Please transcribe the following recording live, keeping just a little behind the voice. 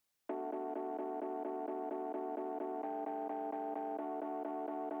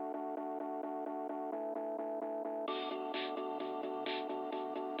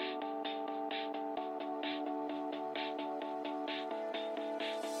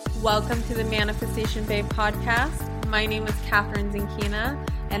Welcome to the Manifestation Babe podcast. My name is Catherine Zinkina,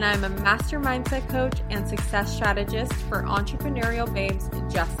 and I'm a master mindset coach and success strategist for entrepreneurial babes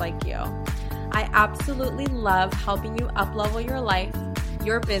just like you. I absolutely love helping you uplevel your life,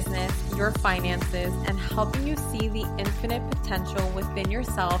 your business, your finances, and helping you see the infinite potential within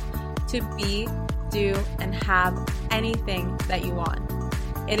yourself to be, do, and have anything that you want.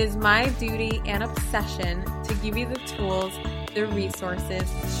 It is my duty and obsession to give you the tools, the resources,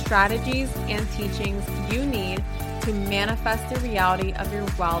 strategies, and teachings you need to manifest the reality of your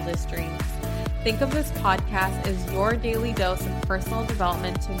wildest dreams. Think of this podcast as your daily dose of personal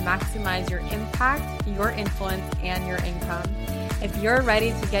development to maximize your impact, your influence, and your income. If you're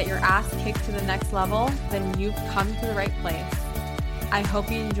ready to get your ass kicked to the next level, then you've come to the right place. I hope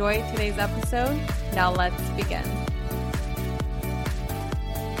you enjoyed today's episode. Now let's begin.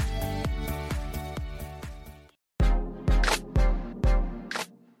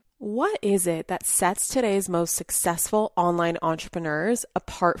 What is it that sets today's most successful online entrepreneurs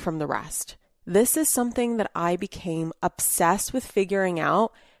apart from the rest? This is something that I became obsessed with figuring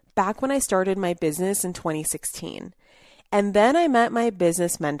out back when I started my business in 2016. And then I met my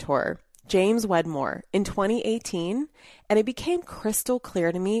business mentor, James Wedmore, in 2018, and it became crystal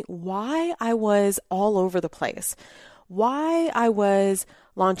clear to me why I was all over the place, why I was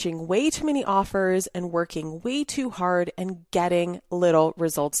launching way too many offers and working way too hard and getting little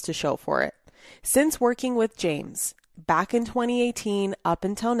results to show for it. Since working with James back in 2018 up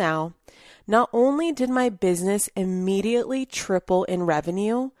until now, not only did my business immediately triple in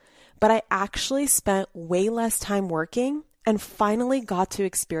revenue, but I actually spent way less time working and finally got to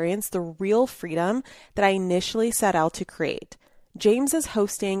experience the real freedom that I initially set out to create. James is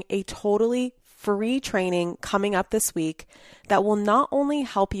hosting a totally free training coming up this week that will not only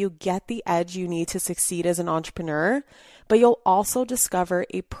help you get the edge you need to succeed as an entrepreneur, but you'll also discover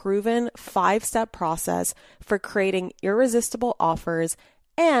a proven 5-step process for creating irresistible offers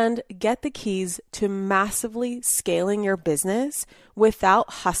and get the keys to massively scaling your business without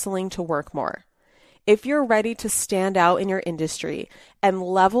hustling to work more. If you're ready to stand out in your industry and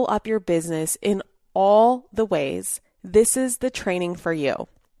level up your business in all the ways, this is the training for you.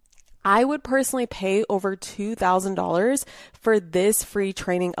 I would personally pay over $2,000 for this free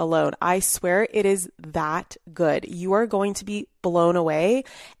training alone. I swear it is that good. You are going to be blown away,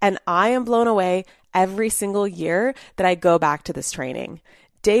 and I am blown away every single year that I go back to this training.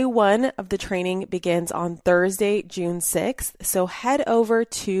 Day 1 of the training begins on Thursday, June 6th. So head over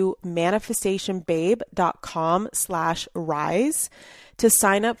to manifestationbabe.com/rise to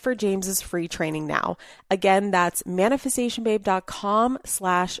sign up for James's free training now. Again, that's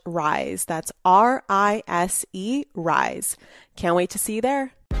manifestationbabe.com/rise. That's RISE, rise. Can't wait to see you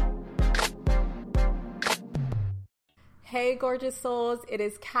there. Hey, gorgeous souls. It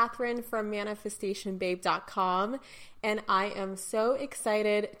is Catherine from manifestationbabe.com, and I am so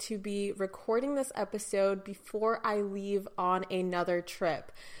excited to be recording this episode before I leave on another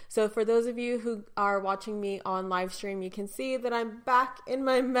trip. So for those of you who are watching me on live stream, you can see that I'm back in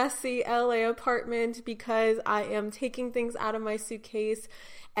my messy LA apartment because I am taking things out of my suitcase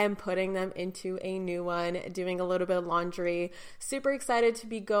and putting them into a new one, doing a little bit of laundry. Super excited to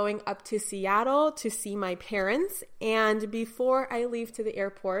be going up to Seattle to see my parents. And before I leave to the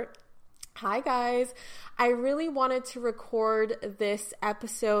airport, hi guys, I really wanted to record this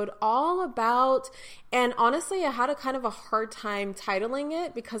episode all about, and honestly, I had a kind of a hard time titling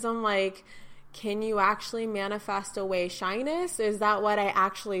it because I'm like, can you actually manifest away shyness? Is that what I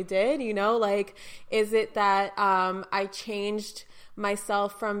actually did? You know, like, is it that I changed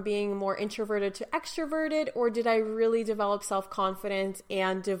myself from being more introverted to extroverted, or did I really develop self-confidence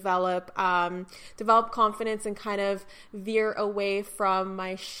and develop confidence and kind of veer away from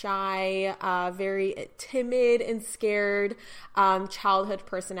my shy, very timid and scared childhood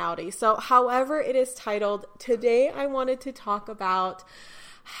personality? So however it is titled, today I wanted to talk about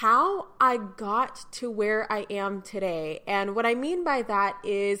how I got to where I am today. And what I mean by that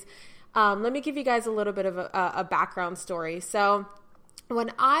is, let me give you guys a little bit of a background story. So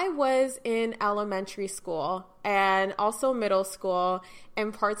when I was in elementary school and also middle school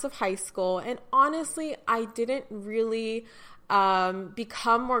and parts of high school, and honestly, I didn't really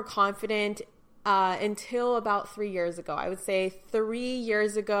become more confident until about 3 years ago. I would say 3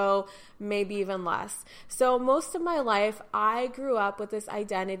 years ago, maybe even less. So most of my life, I grew up with this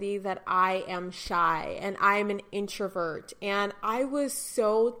identity that I am shy and I'm an introvert. And I was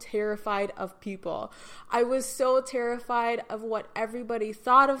so terrified of people. I was so terrified of what everybody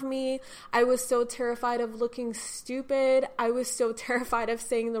thought of me. I was so terrified of looking stupid. I was so terrified of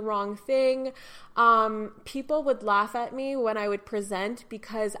saying the wrong thing. People would laugh at me when I would present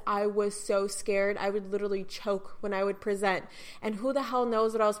because I was so scared. I would literally choke when I would present. And who the hell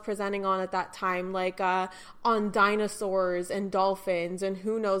knows what I was presenting on at that time, like on dinosaurs and dolphins and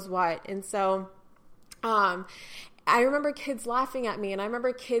who knows what. And so I remember kids laughing at me, and I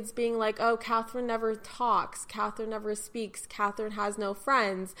remember kids being like, oh, Catherine never talks, Catherine never speaks, Catherine has no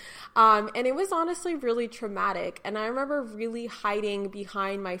friends. And it was honestly really traumatic. And I remember really hiding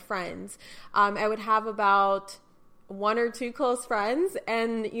behind my friends. I would have about 1 or 2 close friends,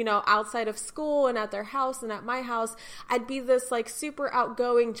 and outside of school and at their house and at my house, I'd be this like super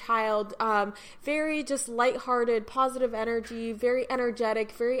outgoing child, very just lighthearted, positive energy, very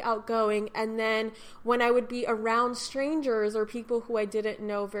energetic, very outgoing. And then when I would be around strangers or people who I didn't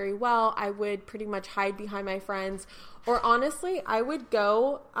know very well, I would pretty much hide behind my friends. Or honestly, I would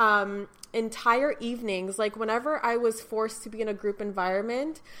go entire evenings, like whenever I was forced to be in a group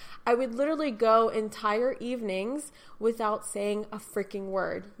environment, I would literally go entire evenings without saying a freaking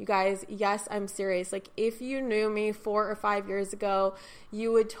word. You guys, yes, I'm serious. Like if you knew me 4 or 5 years ago,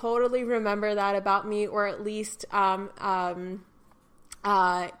 you would totally remember that about me, or at least have an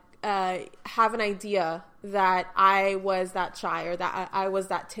idea that I was that shy, or that I was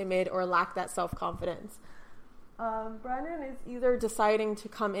that timid, or lacked that self-confidence. Brennan is either deciding to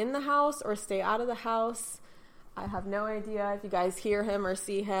come in the house or stay out of the house. I have no idea if you guys hear him or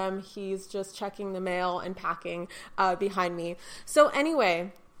see him. He's just checking the mail and packing behind me. So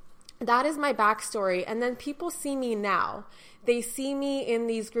anyway, that is my backstory. And then people see me now. They see me in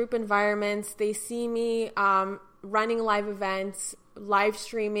these group environments. They see me running live events, live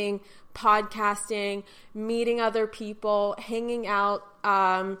streaming, podcasting, meeting other people, hanging out,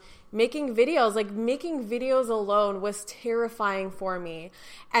 making videos. Like making videos alone was terrifying for me.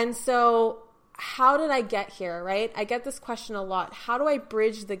 And so how did I get here, right? I get this question a lot. How do I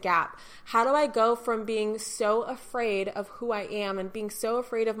bridge the gap? How do I go from being so afraid of who I am and being so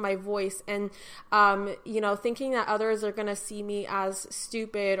afraid of my voice and, thinking that others are going to see me as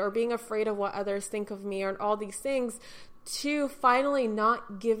stupid, or being afraid of what others think of me, or all these things, to finally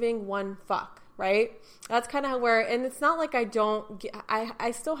not giving one fuck, right? That's kind of where, and it's not like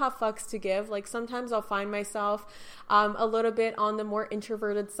I still have fucks to give. Like sometimes I'll find myself a little bit on the more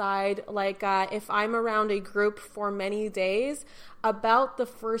introverted side. Like if I'm around a group for many days, about the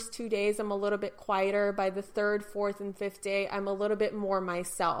first 2 days, I'm a little bit quieter. By the 3rd, 4th, and 5th day, I'm a little bit more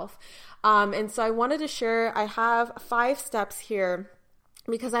myself. And so I wanted to share, I have 5 steps here,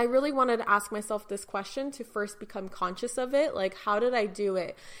 because I really wanted to ask myself this question to first become conscious of it. Like, how did I do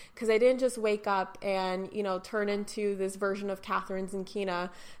it? Because I didn't just wake up and, turn into this version of Catherine Zenkina.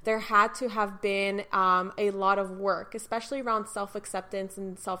 There had to have been a lot of work, especially around self-acceptance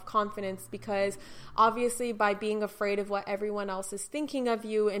and self-confidence, because obviously by being afraid of what everyone else is thinking of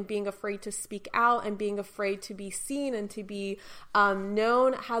you, and being afraid to speak out, and being afraid to be seen and to be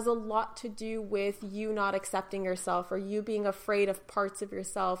known, has a lot to do with you not accepting yourself, or you being afraid of parts of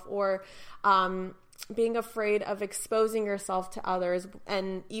yourself, or being afraid of exposing yourself to others.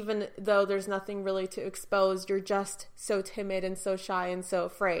 And even though there's nothing really to expose, you're just so timid and so shy and so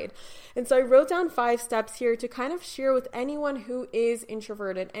afraid. And so I wrote down 5 steps here to kind of share with anyone who is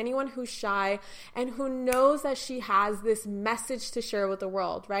introverted, anyone who's shy, and who knows that she has this message to share with the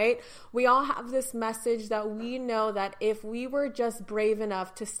world, right? We all have this message that we know that if we were just brave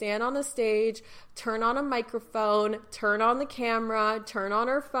enough to stand on a stage, turn on a microphone, turn on the camera, turn on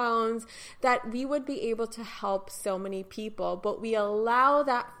our phones, that we would be able to help so many people. But we allow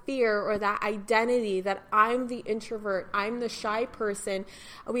that fear, or that identity that I'm the introvert, I'm the shy person,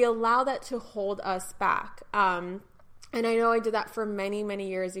 we allow that to hold us back. And I know I did that for many, many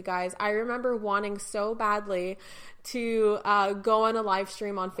years, you guys. I remember wanting so badly to go on a live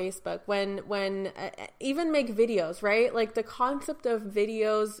stream on Facebook, when even make videos, right? Like the concept of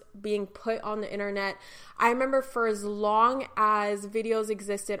videos being put on the internet. I remember for as long as videos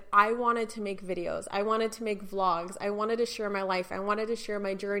existed, I wanted to make videos. I wanted to make vlogs. I wanted to share my life. I wanted to share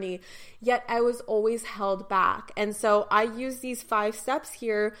my journey, yet I was always held back. And so I used these 5 steps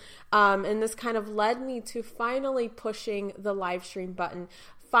here, and this kind of led me to finally pushing the live stream button,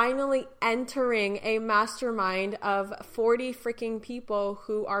 finally entering a mastermind of 40 freaking people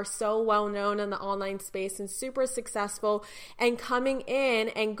who are so well known in the online space and super successful, and coming in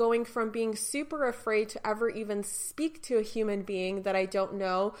and going from being super afraid to ever even speak to a human being that I don't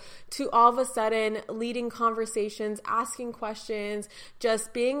know to all of a sudden leading conversations, asking questions,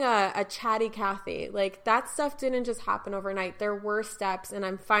 just being a chatty Cathy. Like, that stuff didn't just happen overnight. There were steps, and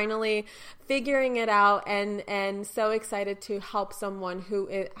I'm finally figuring it out, and so excited to help someone who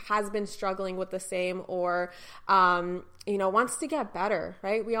has been struggling with the same, or wants to get better,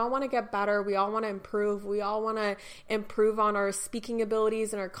 right? We all want to get better. We all want to improve. We all want to improve on our speaking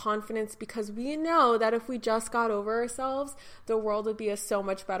abilities and our confidence, because we know that if we just got over ourselves, the world would be a so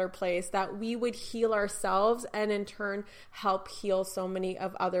much better place, that we would heal ourselves and in turn help heal so many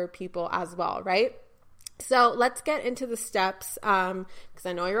of other people as well, right? So let's get into the steps, because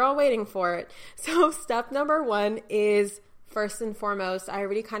I know you're all waiting for it. So step number 1 is, first and foremost, I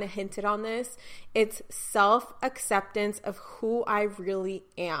already kind of hinted on this, it's self-acceptance of who I really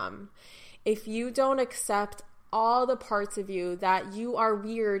am. If you don't accept all the parts of you, that you are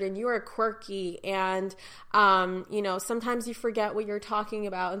weird and you are quirky, and sometimes you forget what you're talking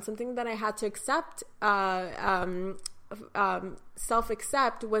about, and something that I had to accept,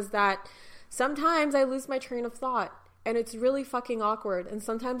 self-accept, was that sometimes I lose my train of thought, and it's really fucking awkward. And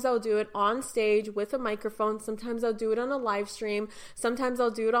sometimes I'll do it on stage with a microphone. Sometimes I'll do it on a live stream. Sometimes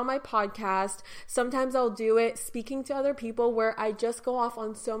I'll do it on my podcast. Sometimes I'll do it speaking to other people, where I just go off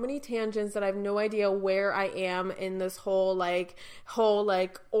on so many tangents that I have no idea where I am in this whole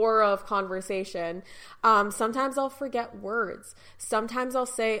aura of conversation. Sometimes I'll forget words. Sometimes I'll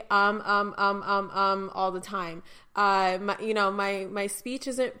say all the time. My speech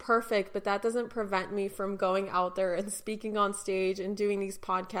isn't perfect, but that doesn't prevent me from going out there and speaking on stage and doing these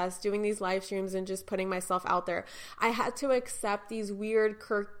podcasts, doing these live streams, and just putting myself out there. I had to accept these weird,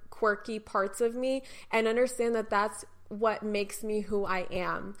 quirky parts of me and understand that that's what makes me who I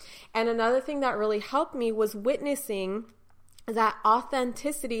am. And another thing that really helped me was witnessing that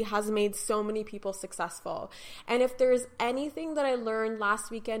authenticity has made so many people successful. And if there's anything that I learned last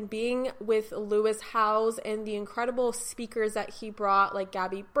weekend being with Lewis Howes and the incredible speakers that he brought, like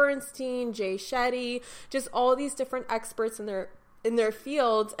Gabby Bernstein, Jay Shetty, just all these different experts in their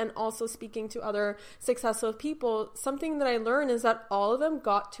fields, and also speaking to other successful people, something that I learned is that all of them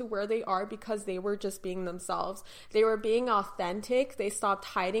got to where they are because they were just being themselves. They were being authentic. They stopped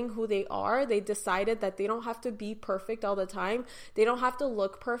hiding who they are. They decided that they don't have to be perfect all the time. They don't have to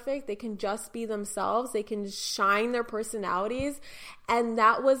look perfect. They can just be themselves. They can shine their personalities. And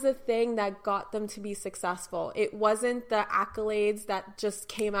that was the thing that got them to be successful. It wasn't the accolades that just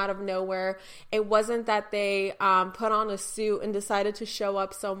came out of nowhere. It wasn't that they put on a suit and decided to show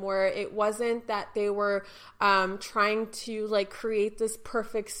up somewhere. It wasn't that they were trying to create this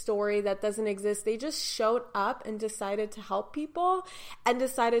perfect story that doesn't exist. They just showed up and decided to help people and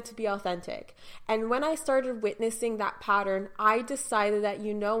decided to be authentic. And when I started witnessing that pattern, I decided that,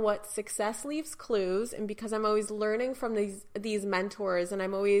 success leaves clues. And because I'm always learning from these mentors, and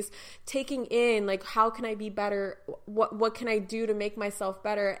I'm always taking in, how can I be better? What can I do to make myself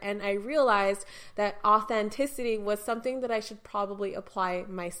better? And I realized that authenticity was something that I should probably apply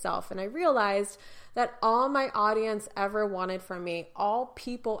myself. And I realized that all my audience ever wanted from me, all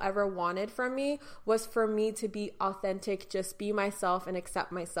people ever wanted from me, was for me to be authentic, just be myself and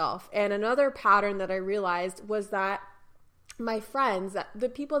accept myself. And another pattern that I realized was that my friends, the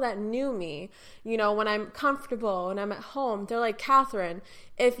people that knew me, when I'm comfortable and I'm at home, they're like, Catherine,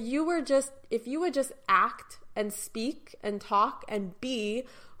 if you would just act and speak and talk and be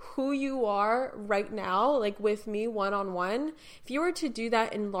who you are right now, with me one-on-one, if you were to do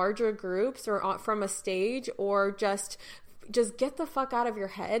that in larger groups or from a stage, or just get the fuck out of your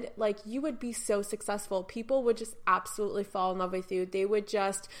head, you would be so successful. People would just absolutely fall in love with you. They would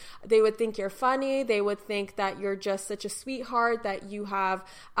think you're funny. They would think that you're just such a sweetheart, that you have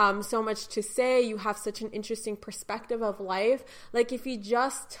so much to say. You have such an interesting perspective of life. If you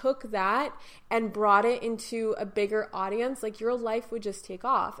just took that and brought it into a bigger audience, your life would just take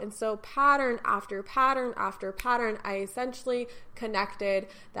off. And so pattern after pattern after pattern, I essentially connected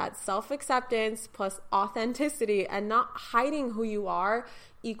that self-acceptance plus authenticity and not hiding who you are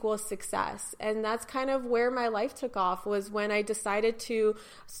equals success. And that's kind of where my life took off, was when I decided to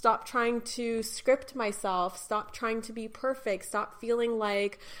stop trying to script myself, stop trying to be perfect, stop feeling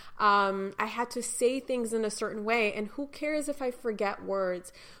like I had to say things in a certain way. And who cares if I forget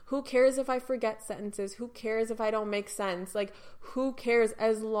words? Who cares if I forget sentences? Who cares if I don't make sense? Who cares?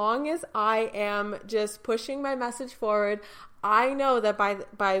 As long as I am just pushing my message forward, I know that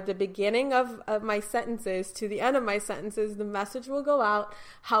by the beginning of my sentences to the end of my sentences, the message will go out.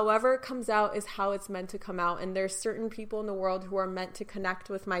 However it comes out is how it's meant to come out. And there's certain people in the world who are meant to connect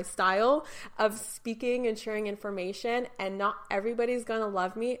with my style of speaking and sharing information, and not everybody's going to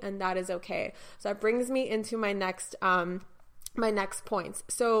love me, and that is okay. So that brings me into my next points.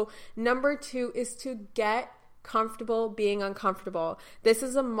 So number 2 is to get comfortable being uncomfortable. This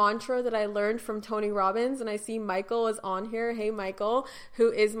is a mantra that I learned from Tony Robbins, and I see Michael is on here. Hey, Michael,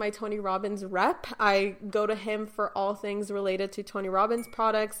 who is my Tony Robbins rep. I go to him for all things related to Tony Robbins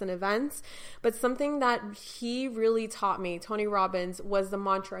products and events, but something that he really taught me, Tony Robbins, was the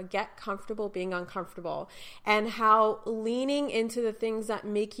mantra, get comfortable being uncomfortable, and how leaning into the things that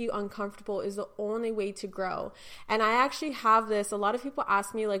make you uncomfortable is the only way to grow. And I actually have this, a lot of people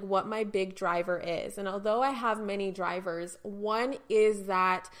ask me like what my big driver is, and although I have many drivers, one is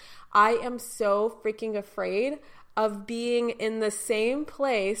that I am so freaking afraid of being in the same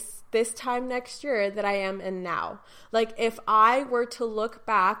place this time next year that I am in now. Like if I were to look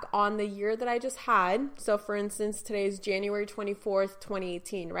back on the year that I just had, so for instance, today is January 24th,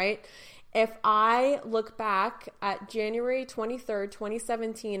 2018, right? If I look back at January 23rd,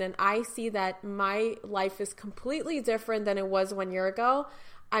 2017, and I see that my life is completely different than it was 1 year ago,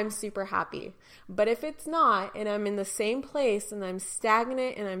 I'm super happy. But if it's not, and I'm in the same place and I'm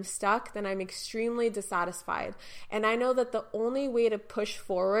stagnant and I'm stuck, then I'm extremely dissatisfied. And I know that the only way to push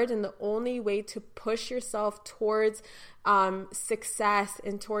forward and the only way to push yourself towards success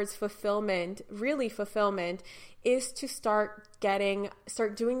and towards fulfillment, really fulfillment, is to start doing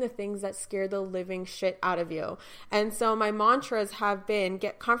the things that scare the living shit out of you. And so my mantras have been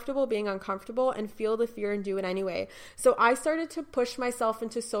get comfortable being uncomfortable and feel the fear and do it anyway. So I started to push myself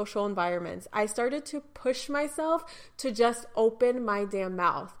into social environments. I started to push myself to just open my damn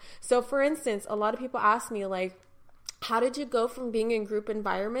mouth. So for instance, a lot of people ask me like, how did you go from being in group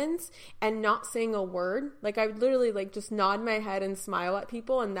environments and not saying a word? Like I would literally like just nod my head and smile at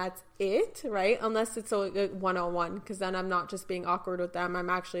people and that's it, right? Unless it's a one-on-one, because then I'm not just being awkward with them.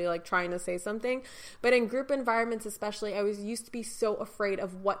 I'm actually like trying to say something. But in group environments especially, I used to be so afraid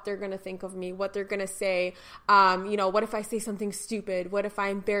of what they're going to think of me, what they're going to say. What if I say something stupid? What if I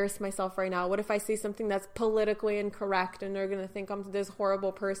embarrass myself right now? What if I say something that's politically incorrect and they're going to think I'm this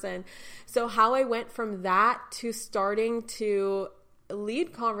horrible person? So how I went from that to starting to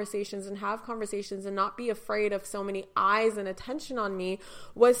lead conversations and have conversations and not be afraid of so many eyes and attention on me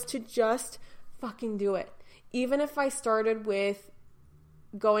was to just fucking do it. Even if I started with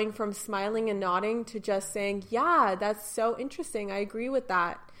going from smiling and nodding to just saying, yeah, that's so interesting, I agree with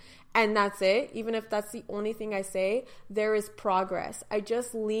that. And that's it. Even if that's the only thing I say, there is progress. I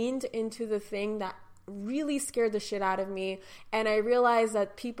just leaned into the thing that really scared the shit out of me, and I realized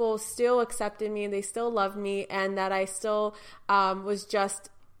that people still accepted me and they still loved me, and that I still was just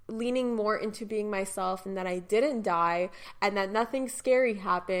leaning more into being myself, and that I didn't die, and that nothing scary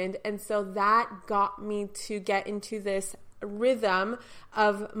happened. And so that got me to get into this rhythm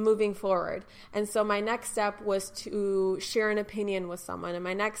of moving forward. And so my next step was to share an opinion with someone, and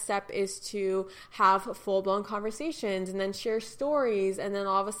my next step is to have full-blown conversations and then share stories, and then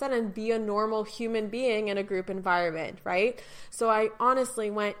all of a sudden be a normal human being in a group environment, right? So I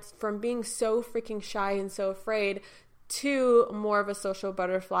honestly went from being so freaking shy and so afraid to more of a social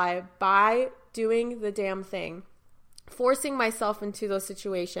butterfly by doing the damn thing, forcing myself into those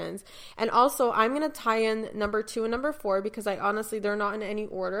situations. And also I'm going to tie in number 2 and number 4 because they're not in any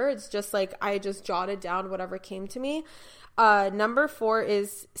order. It's just like I just jotted down whatever came to me. Number 4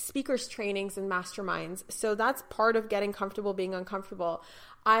 is speakers trainings and masterminds. So that's part of getting comfortable being uncomfortable.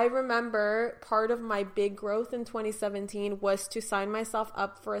 I remember part of my big growth in 2017 was to sign myself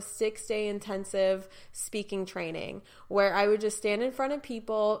up for a 6-day intensive speaking training where I would just stand in front of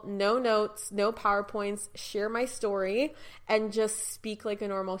people, no notes, no PowerPoints, share my story, and just speak like a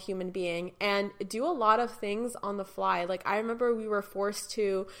normal human being and do a lot of things on the fly. Like I remember we were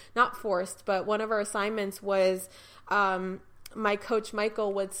not forced, but one of our assignments was, my coach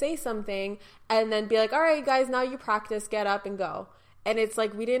Michael would say something and then be like, all right, guys, now you practice, get up and go. And it's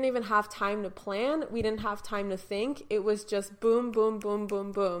like we didn't even have time to plan. We didn't have time to think. It was just boom, boom, boom,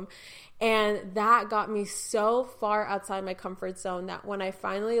 boom, boom. And that got me so far outside my comfort zone that when I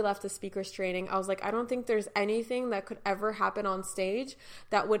finally left the speakers training, I was like, I don't think there's anything that could ever happen on stage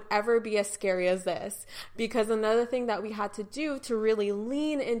that would ever be as scary as this. Because another thing that we had to do to really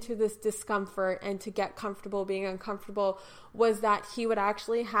lean into this discomfort and to get comfortable being uncomfortable was that he would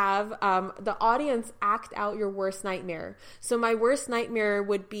actually have the audience act out your worst nightmare. So my worst nightmare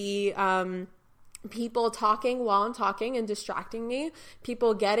would be people talking while I'm talking and distracting me,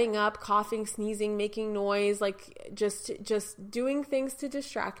 people getting up, coughing, sneezing, making noise, like just doing things to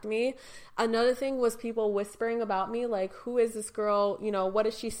distract me. Another thing was people whispering about me, like, who is this girl? You know, what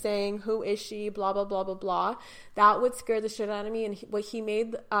is she saying? Who is she? Blah, blah, blah, blah, blah. That would scare the shit out of me. And what he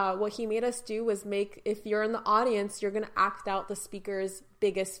made us do was if you're in the audience, you're going to act out the speaker's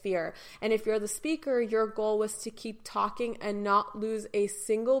biggest fear. And if you're the speaker, your goal was to keep talking and not lose a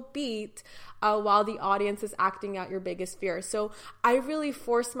single beat while the audience is acting out your biggest fear. So I really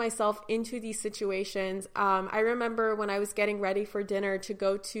forced myself into these situations. I remember when I was getting ready for dinner to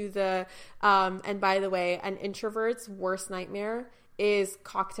go to and by the way, an introvert's worst nightmare is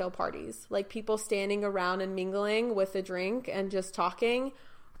cocktail parties, like people standing around and mingling with a drink and just talking.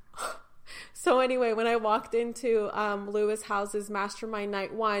 So anyway, when I walked into Lewis House's Mastermind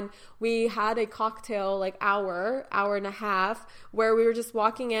Night 1, we had a cocktail like hour and a half where we were just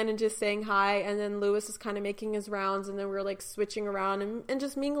walking in and just saying hi, and then Lewis is kind of making his rounds, and then we were like switching around and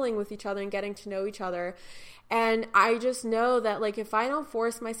just mingling with each other and getting to know each other. And I just know that, like, if I don't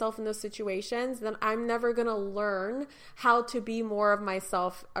force myself in those situations, then I'm never going to learn how to be more of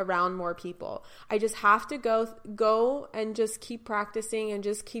myself around more people. I just have to go and just keep practicing and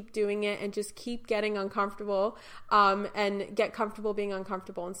just keep doing it and just keep getting uncomfortable and get comfortable being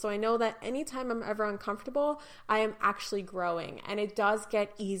uncomfortable. And so I know that anytime I'm ever uncomfortable, I am actually growing, and it does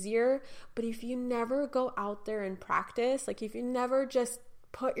get easier. But if you never go out there and practice, like if you never just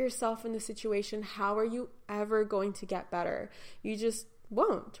put yourself in the situation, how are you ever going to get better? You just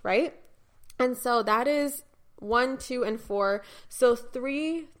won't, right? And so that is 1, 2, and 4. So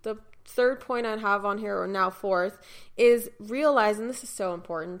 3, the third point I have on here, or now 4th, is realize, and this is so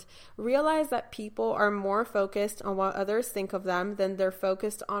important, realize that people are more focused on what others think of them than they're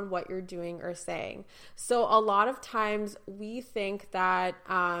focused on what you're doing or saying. So a lot of times we think that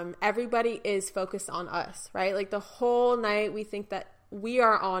everybody is focused on us, right? Like the whole night we think that we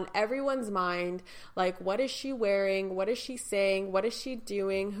are on everyone's mind, like, what is she wearing? What is she saying? What is she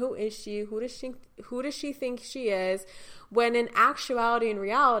doing? Who is she? Who does she think she is? When in actuality, in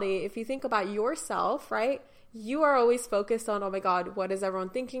reality, if you think about yourself, right, you are always focused on, oh my God, what is everyone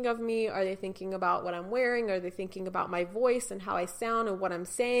thinking of me? Are they thinking about what I'm wearing? Are they thinking about my voice and how I sound and what I'm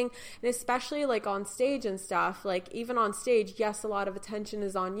saying? And especially like on stage and stuff, like even on stage, yes, a lot of attention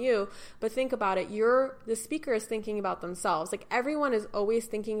is on you, but think about it. The speaker is thinking about themselves. Like everyone is always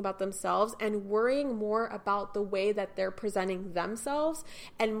thinking about themselves and worrying more about the way that they're presenting themselves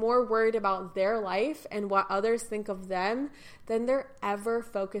and more worried about their life and what others think of them than they're ever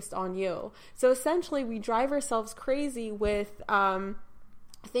focused on you. So essentially we drive ourselves crazy with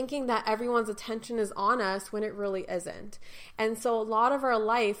thinking that everyone's attention is on us when it really isn't. And so a lot of our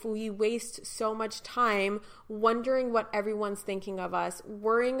life, we waste so much time wondering what everyone's thinking of us,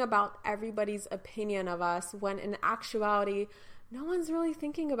 worrying about everybody's opinion of us, when in actuality, no one's really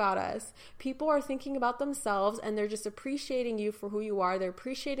thinking about us. People are thinking about themselves, and they're just appreciating you for who you are. They're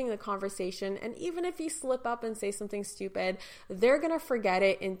appreciating the conversation. And even if you slip up and say something stupid, they're going to forget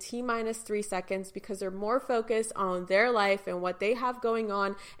it in T-3 seconds because they're more focused on their life and what they have going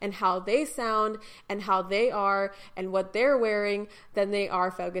on and how they sound and how they are and what they're wearing than they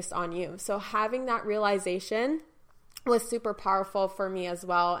are focused on you. So having that realization was super powerful for me as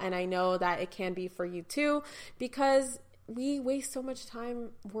well. And I know that it can be for you too, because we waste so much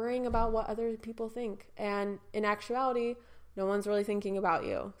time worrying about what other people think. And in actuality, no one's really thinking about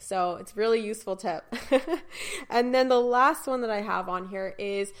you. So it's a really useful tip. And then the last one that I have on here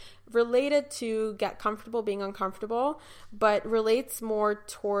is related to get comfortable being uncomfortable, but relates more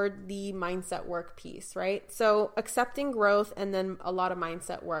toward the mindset work piece, right? So accepting growth and then a lot of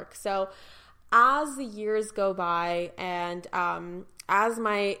mindset work. So as the years go by and as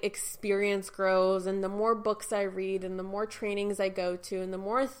my experience grows and the more books I read and the more trainings I go to and the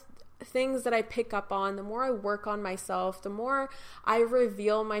more things that I pick up on, the more I work on myself, the more I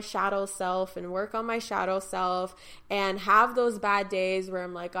reveal my shadow self and work on my shadow self and have those bad days where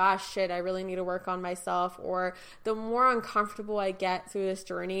I'm like, ah, shit, I really need to work on myself. Or the more uncomfortable I get through this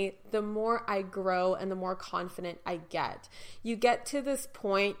journey, the more I grow and the more confident I get. You get to this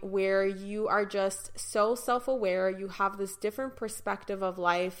point where you are just so self-aware, you have this different perspective of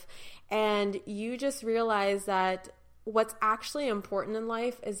life, and you just realize that what's actually important in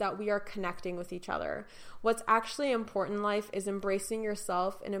life is that we are connecting with each other. What's actually important in life is embracing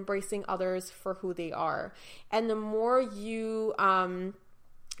yourself and embracing others for who they are. And the more you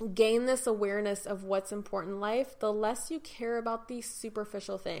gain this awareness of what's important in life, the less you care about these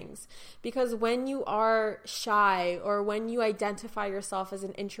superficial things. Because when you are shy, or when you identify yourself as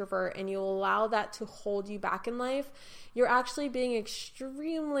an introvert and you allow that to hold you back in life, you're actually being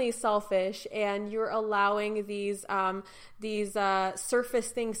extremely selfish, and you're allowing these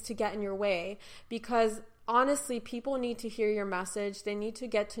surface things to get in your way. Because honestly, people need to hear your message. They need to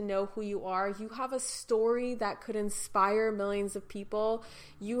get to know who you are. You have a story that could inspire millions of people.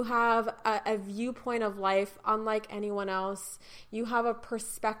 You have a viewpoint of life unlike anyone else. You have a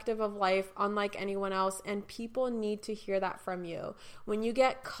perspective of life unlike anyone else, and people need to hear that from you. When you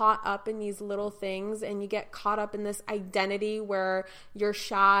get caught up in these little things, and you get caught up in this identity where you're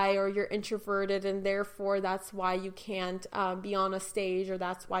shy or you're introverted, and therefore that's why you can't be on a stage, or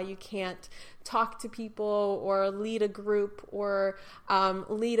that's why you can't talk to people or lead a group or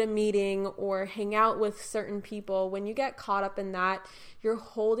lead a meeting or hang out with certain people, when you get caught up in that, you're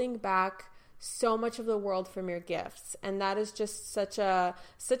holding back so much of the world from your gifts. And that is just such a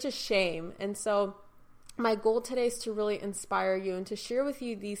shame. And so my goal today is to really inspire you and to share with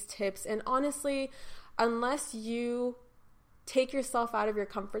you these tips. And honestly, unless you take yourself out of your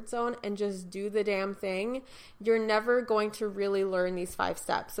comfort zone and just do the damn thing, you're never going to really learn these 5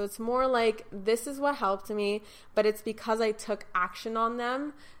 steps. So it's more like, this is what helped me, but it's because I took action on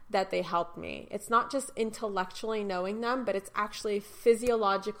them that they helped me. It's not just intellectually knowing them, but it's actually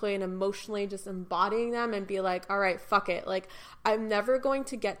physiologically and emotionally just embodying them and be like, all right, fuck it. Like, I'm never going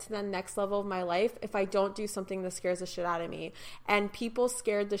to get to the next level of my life if I don't do something that scares the shit out of me. And people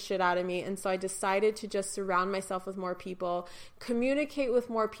scared the shit out of me. And so I decided to just surround myself with more people, communicate with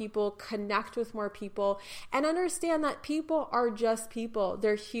more people, connect with more people, and understand that people are just people.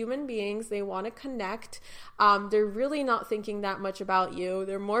 They're human beings. They want to connect. They're really not thinking that much about you.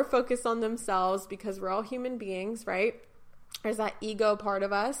 They're more focused on themselves, because we're all human beings, right? There's that ego part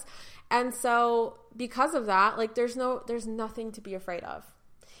of us. And so because of that, like, there's nothing to be afraid of.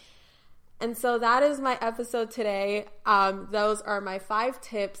 And so that is my episode today. Those are my 5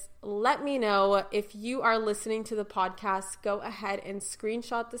 tips. Let me know if you are listening to the podcast. Go ahead and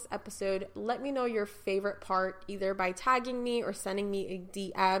screenshot this episode. Let me know your favorite part, either by tagging me or sending me a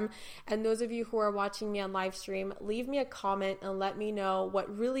DM. And those of you who are watching me on live stream, leave me a comment and let me know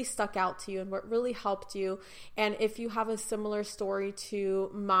what really stuck out to you and what really helped you. And if you have a similar story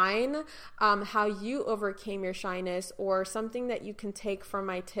to mine, how you overcame your shyness, or something that you can take from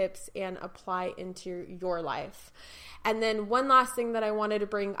my tips and apply into your life. And then one last thing that I wanted to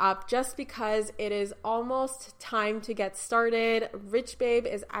bring up, just because it is almost time to get started. Rich Babe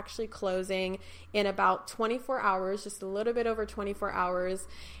is actually closing in about 24 hours, just a little bit over 24 hours.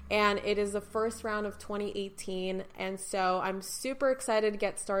 And it is the first round of 2018. And so I'm super excited to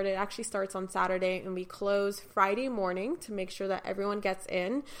get started. It actually starts on Saturday, and we close Friday morning to make sure that everyone gets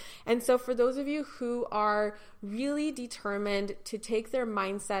in. And so for those of you who are really determined to take their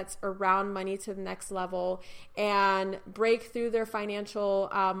mindsets around money to the next level and break through their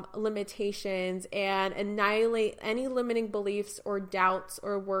financial limitations and annihilate any limiting beliefs or doubts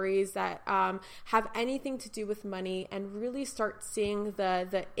or worries that have anything to do with money, and really start seeing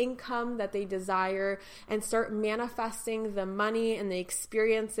the income that they desire, and start manifesting the money and the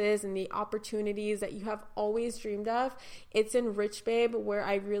experiences and the opportunities that you have always dreamed of, it's in Rich Babe, where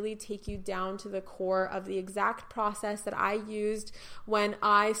I really take you down to the core of the exact process that I used when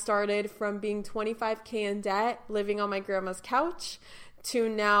I started from being 25K in debt, living on my grandma's couch, to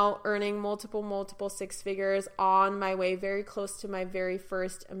now earning multiple 6 figures, on my way very close to my very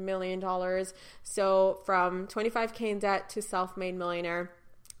first $1 million. So from 25K in debt to self-made millionaire.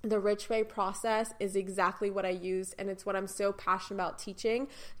 The Rich Babe process is exactly what I used, and it's what I'm so passionate about teaching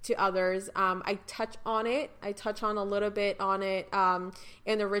to others. I touch on a little bit on it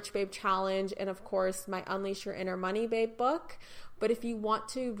in the Rich Babe Challenge, and of course my Unleash Your Inner Money Babe book. But if you want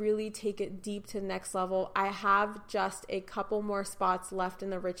to really take it deep to the next level, I have just a couple more spots left in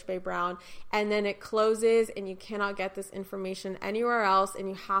the Rich Babe round, and then it closes, and you cannot get this information anywhere else, and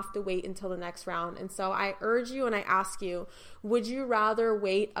you have to wait until the next round. And so I urge you and I ask you, would you rather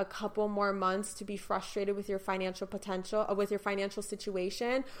wait a couple more months to be frustrated with your financial potential, with your financial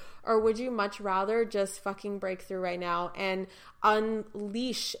situation, or would you much rather just fucking break through right now and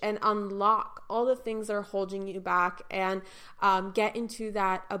unleash and unlock all the things that are holding you back, and get into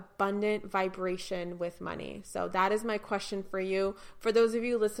that abundant vibration with money. So that is my question for you. For those of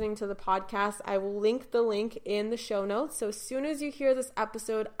you listening to the podcast, I will link the link in the show notes. So as soon as you hear this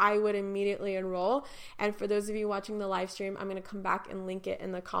episode, I would immediately enroll. And for those of you watching the live stream, I'm going to come back and link it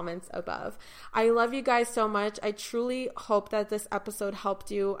in the comments above. I love you guys so much. I truly hope that this episode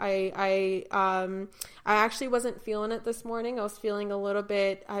helped you. I actually wasn't feeling it this morning. I was feeling a little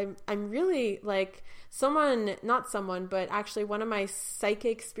bit, I'm really like but actually one of my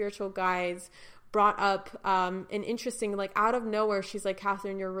psychic spiritual guides brought up an interesting, like out of nowhere, she's like,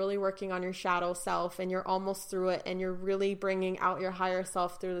 Catherine, you're really working on your shadow self and you're almost through it and you're really bringing out your higher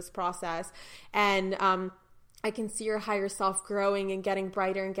self through this process. And I can see your higher self growing and getting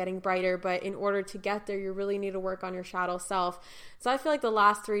brighter, but in order to get there, you really need to work on your shadow self. So I feel like the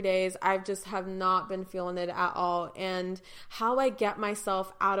last 3 days, I just have not been feeling it at all. And how I get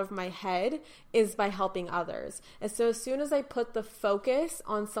myself out of my head is by helping others. And so as soon as I put the focus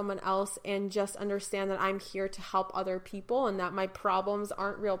on someone else and just understand that I'm here to help other people and that my problems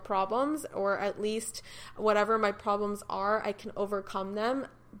aren't real problems, or at least whatever my problems are, I can overcome them.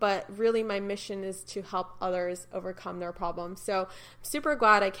 But really my mission is to help others overcome their problems. So I'm super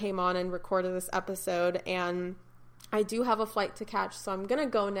glad I came on and recorded this episode, and I do have a flight to catch, so I'm going to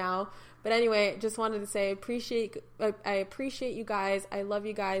go now. But anyway, just wanted to say I appreciate you guys. I love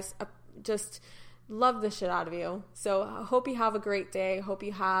you guys. Just love the shit out of you. So I hope you have a great day. Hope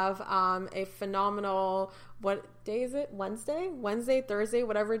you have a phenomenal, what day is it? Wednesday, Thursday,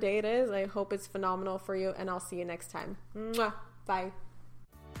 whatever day it is. I hope it's phenomenal for you, and I'll see you next time. Mwah. Bye.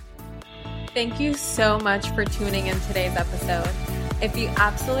 Thank you so much for tuning in today's episode. If you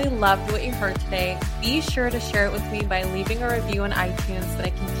absolutely loved what you heard today, be sure to share it with me by leaving a review on iTunes so that I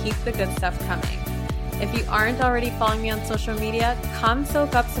can keep the good stuff coming. If you aren't already following me on social media, come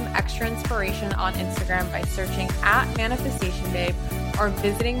soak up some extra inspiration on Instagram by searching @ManifestationBabe or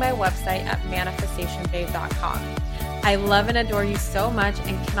visiting my website at manifestationbabe.com. I love and adore you so much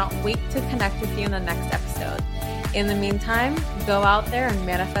and cannot wait to connect with you in the next episode. In the meantime, go out there and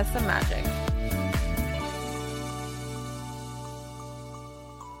manifest some magic.